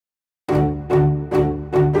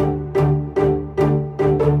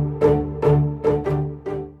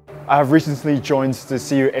I have recently joined the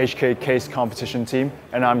CUHK case competition team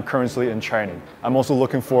and I'm currently in training. I'm also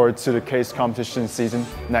looking forward to the case competition season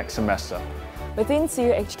next semester. Within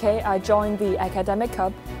CUHK, I joined the Academic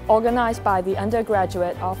Cup organized by the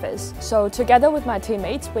undergraduate office. So together with my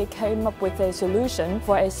teammates, we came up with a solution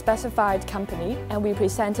for a specified company and we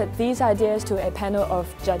presented these ideas to a panel of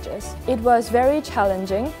judges. It was very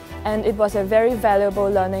challenging and it was a very valuable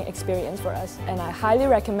learning experience for us, and I highly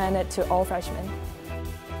recommend it to all freshmen.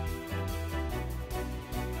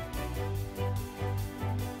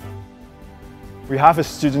 We have a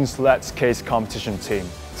students-led case competition team.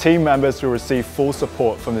 Team members will receive full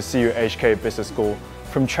support from the CUHK Business School,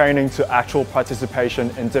 from training to actual participation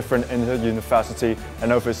in different inter-university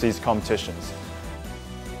and overseas competitions.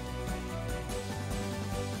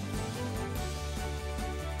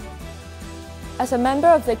 As a member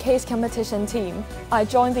of the case competition team, I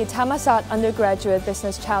joined the Thammasat Undergraduate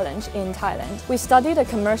Business Challenge in Thailand. We studied a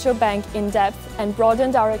commercial bank in depth and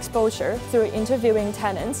broadened our exposure through interviewing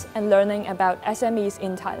tenants and learning about SMEs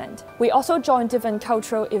in Thailand. We also joined different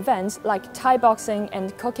cultural events like Thai boxing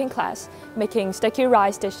and cooking class, making sticky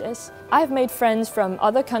rice dishes. I've made friends from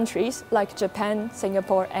other countries like Japan,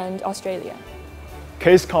 Singapore, and Australia.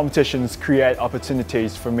 Case competitions create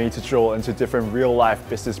opportunities for me to drill into different real-life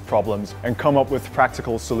business problems and come up with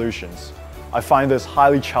practical solutions. I find this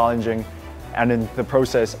highly challenging, and in the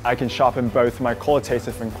process, I can sharpen both my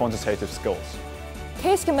qualitative and quantitative skills.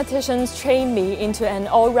 Case competitions train me into an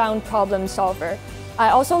all-round problem solver. I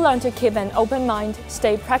also learn to keep an open mind,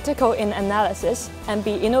 stay practical in analysis, and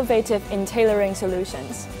be innovative in tailoring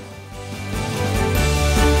solutions.